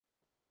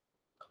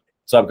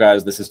What's up,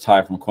 guys? This is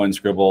Ty from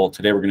Coinscribble.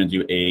 Today we're going to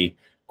do a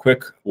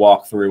quick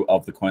walkthrough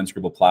of the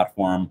Coinscribble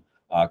platform.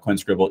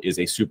 Coinscribble is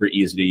a super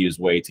easy to use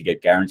way to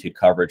get guaranteed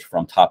coverage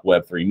from top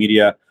Web3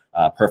 media,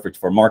 perfect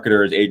for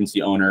marketers,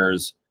 agency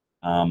owners,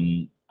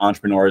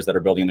 entrepreneurs that are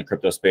building in the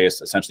crypto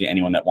space, essentially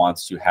anyone that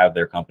wants to have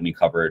their company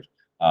covered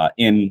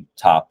in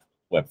top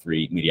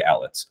Web3 media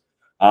outlets.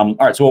 All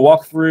right, so we'll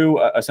walk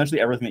through essentially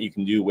everything that you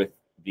can do with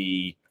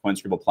the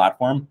Coinscribble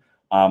platform,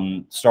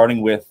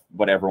 starting with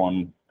what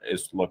everyone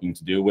is looking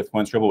to do with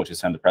Coinscribble, which is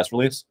send the press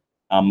release.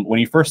 When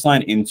you first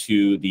sign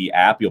into the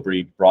app, you'll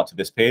be brought to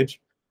this page.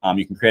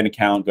 You can create an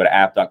account, go to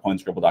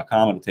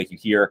app.coinscribble.com. It'll take you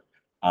here,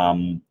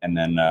 and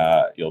then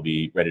you'll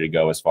be ready to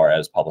go as far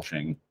as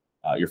publishing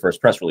your first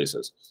press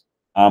releases.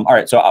 All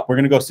right, so we're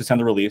going to go to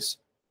send the release.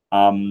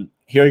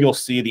 Here you'll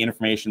see the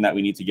information that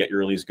we need to get your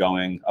release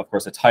going. Of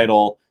course, a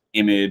title,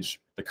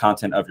 image, the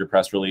content of your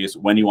press release,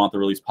 when you want the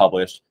release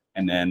published,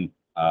 and then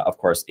of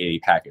course, a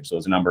package. So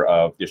there's a number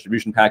of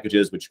distribution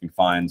packages, which you can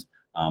find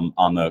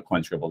on the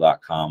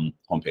coinscribble.com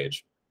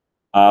homepage.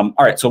 All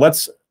right, so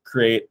let's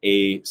create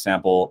a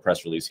sample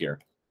press release here.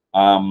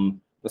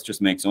 Let's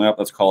just make something up.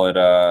 Let's call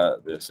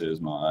it, this is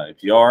my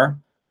PR.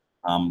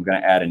 I'm going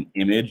to add an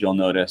image. You'll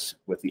notice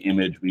with the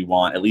image, we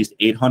want at least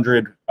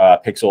 800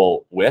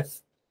 pixel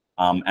width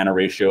and a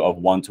ratio of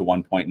 1 to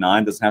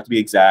 1.9. Doesn't have to be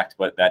exact,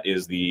 but that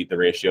is the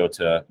ratio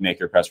to make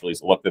your press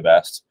release look the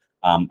best.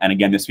 And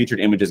again, this featured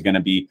image is going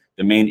to be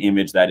the main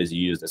image that is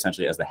used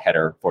essentially as the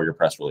header for your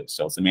press release.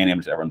 So it's the main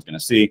image that everyone's going to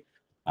see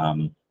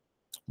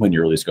when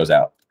your release goes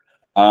out.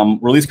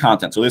 Release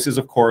content. So this is,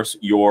 of course,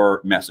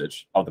 your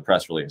message of the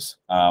press release.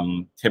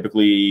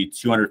 Typically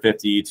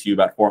 250 to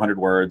about 400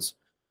 words.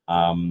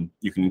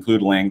 You can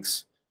include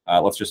links.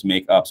 Let's just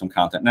make up some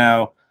content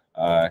now.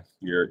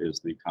 Here is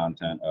the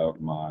content of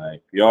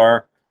my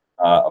PR.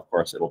 Of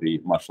course, it'll be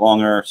much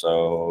longer.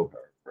 So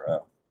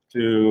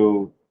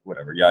two,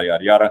 whatever, yada,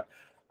 yada, yada.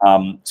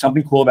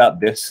 Something cool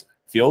about this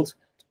field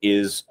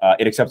is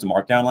it accepts a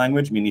markdown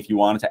language, meaning if you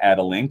wanted to add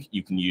a link,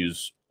 you can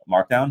use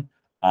markdown.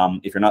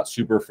 If you're not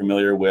super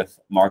familiar with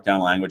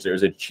markdown language,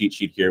 there's a cheat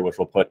sheet here, which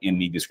we'll put in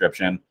the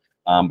description.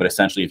 But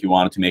essentially, if you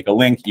wanted to make a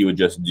link, you would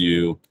just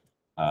do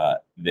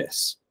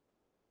this.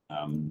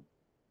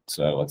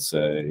 So let's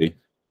say,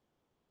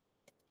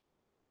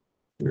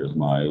 here's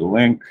my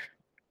link.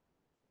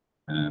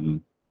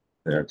 And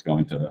there it's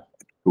going to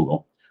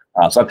Google.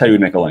 So that's how you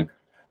would make a link.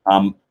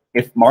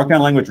 If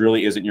markdown language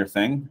really isn't your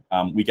thing,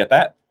 we get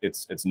that.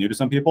 It's new to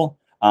some people.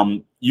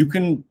 You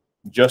can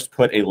just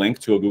put a link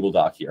to a Google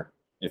Doc here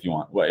if you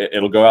want.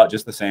 It'll go out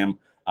just the same.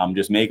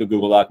 Just make a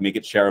Google Doc, make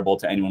it shareable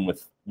to anyone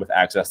with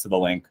access to the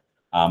link,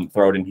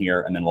 throw it in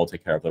here, and then we'll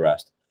take care of the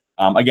rest.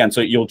 Again,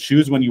 so you'll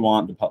choose when you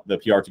want the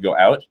PR to go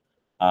out.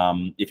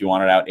 If you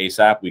want it out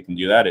ASAP, we can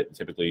do that. It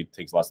typically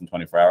takes less than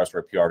 24 hours for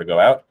a PR to go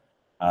out.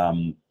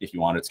 If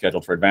you want it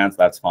scheduled for advance,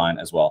 that's fine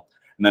as well.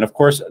 And then, of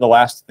course, the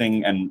last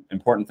thing and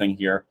important thing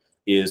here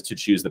is to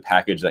choose the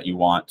package that you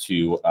want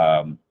to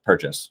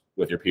purchase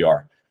with your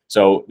PR.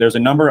 So there's a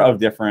number of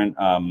different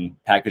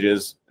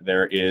packages.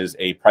 There is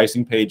a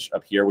pricing page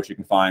up here, which you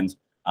can find,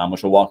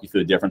 which will walk you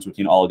through the difference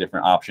between all the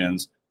different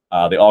options.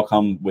 They all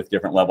come with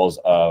different levels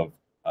of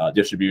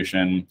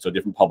distribution. So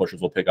different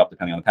publishers will pick up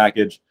depending on the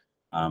package.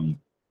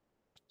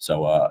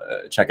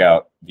 Check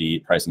out the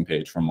pricing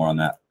page for more on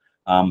that.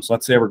 So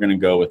let's say we're going to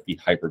go with the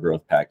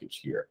hypergrowth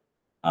package here.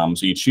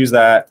 So you choose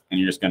that, and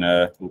you're just going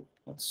to,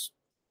 let's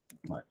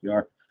my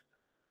PR,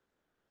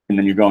 and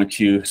then you're going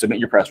to submit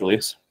your press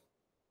release.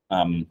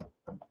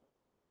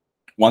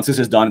 Once this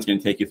is done, it's going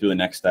to take you through the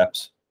next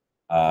steps,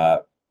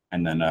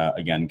 and then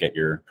again, get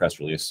your press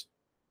release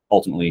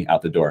ultimately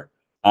out the door.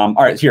 All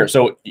right, here.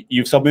 So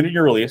you've submitted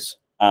your release.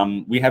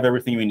 We have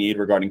everything we need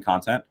regarding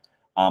content.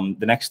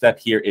 The next step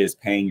here is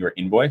paying your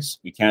invoice.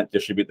 We can't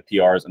distribute the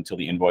PRs until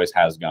the invoice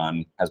has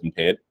been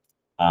paid.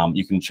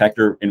 You can check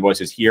your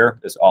invoices here.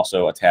 There's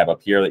also a tab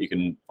up here that you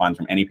can find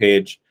from any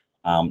page.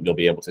 You'll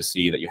be able to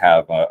see that you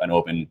have an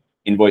open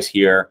invoice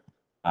here,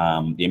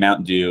 the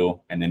amount due,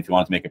 and then if you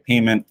want to make a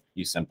payment,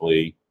 you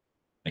simply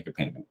make a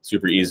payment.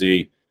 Super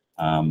easy.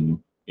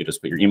 You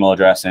just put your email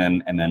address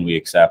in, and then we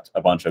accept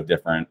a bunch of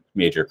different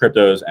major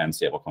cryptos and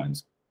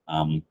stablecoins.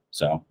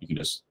 So you can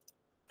just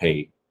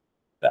pay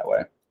that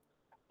way.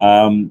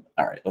 All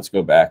right, let's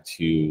go back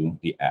to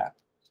the app.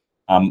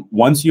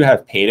 Once you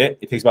have paid it,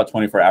 it takes about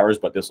 24 hours,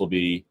 but this will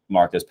be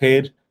marked as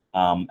paid,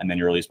 and then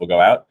your release will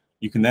go out.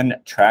 You can then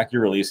track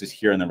your releases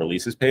here in the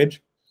releases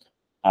page.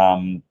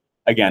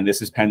 Again,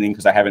 this is pending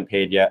because I haven't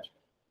paid yet.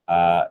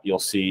 You'll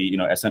see,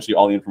 essentially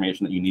all the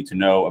information that you need to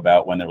know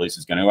about when the release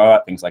is going to go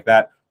out, things like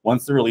that.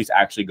 Once the release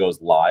actually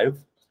goes live,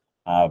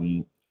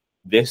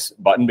 this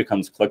button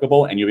becomes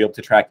clickable, and you'll be able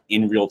to track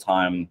in real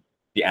time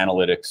the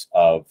analytics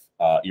of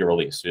your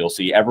release. So you'll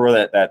see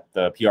everywhere that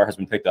the PR has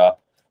been picked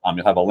up.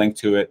 You'll have a link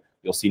to it.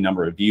 You'll see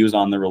number of views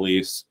on the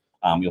release.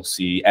 You'll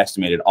see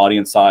estimated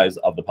audience size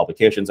of the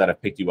publications that have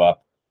picked you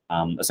up.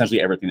 Essentially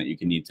everything that you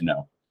can need to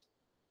know.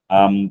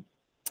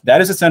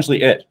 That is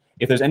essentially it.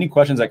 If there's any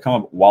questions that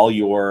come up while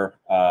you're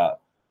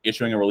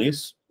issuing a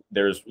release,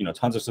 there's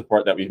tons of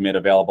support that we've made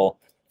available.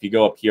 If you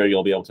go up here,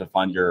 you'll be able to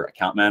find your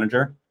account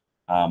manager,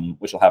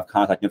 which will have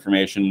contact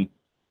information.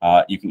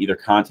 You can either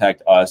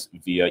contact us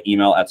via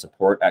email at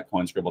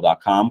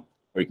support@coinscribble.com,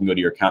 or you can go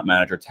to your account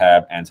manager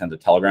tab and send a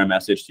Telegram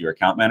message to your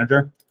account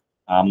manager.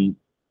 And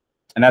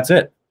that's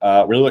it.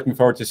 Really looking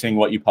forward to seeing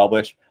what you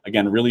publish.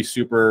 Again, really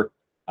super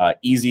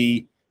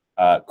easy,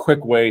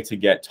 quick way to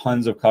get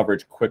tons of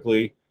coverage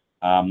quickly.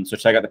 So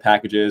check out the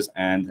packages.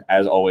 And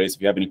as always,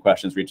 if you have any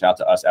questions, reach out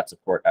to us at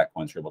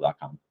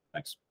support@coinscribble.com.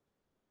 Thanks.